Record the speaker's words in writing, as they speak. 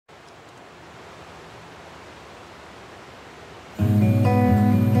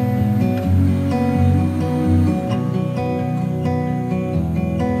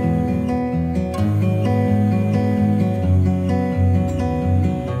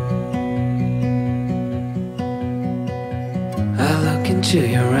into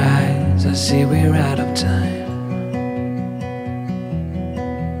your eyes, I see we're out of time.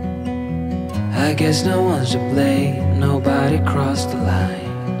 I guess no one's to blame, nobody crossed the line.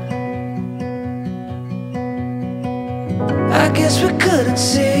 I guess we couldn't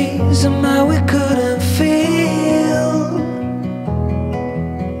see, somehow we couldn't feel.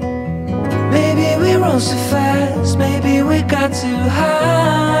 Maybe we rose too fast, maybe we got too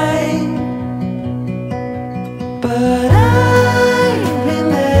high. But I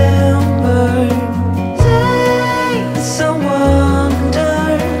remember days I wonder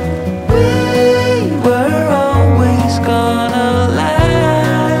we were always gonna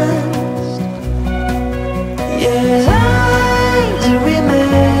last. Yes, I do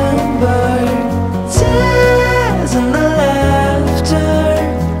remember tears and the laughter.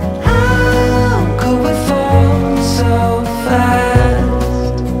 How could we fall so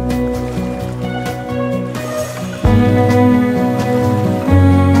fast?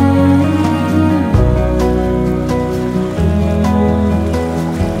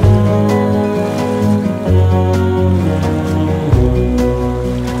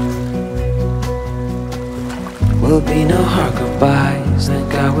 Will be no hard goodbyes,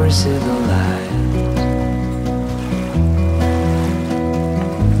 thank God we're civilized.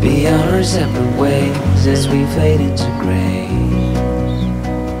 Be on our separate ways as we fade into gray.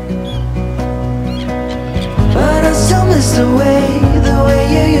 But I still miss the way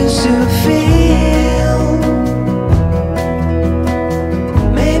you used to feel.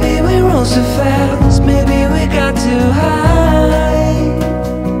 Maybe we rose too fast, maybe we got too high.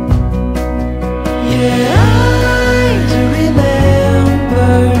 Yeah, I do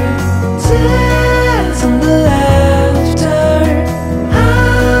remember tears and the laughter.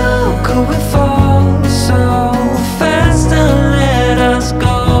 How could we fall so fast and let us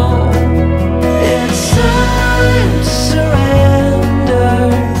go? It's time to surrender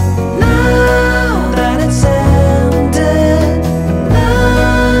now that it's ended.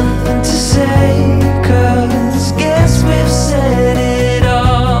 Nothing to say, 'cause guess we've said it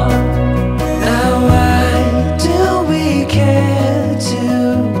all. Now why do we care to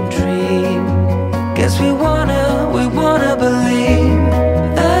dream? Guess we wanna believe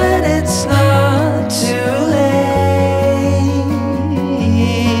that it's not too late.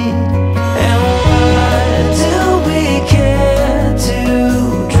 And why do we care to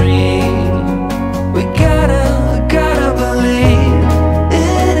dream? We gotta believe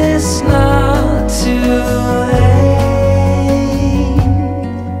it is not too late.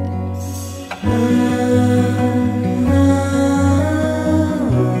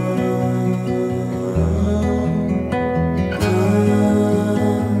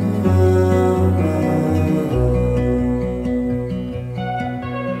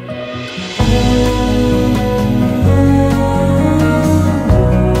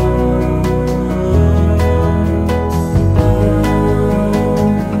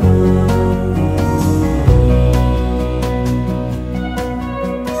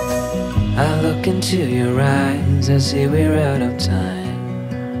 I look into your eyes, I see we're out of time.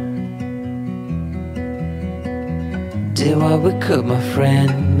 Did what we could, my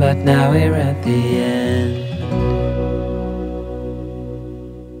friend, but now we're at the end.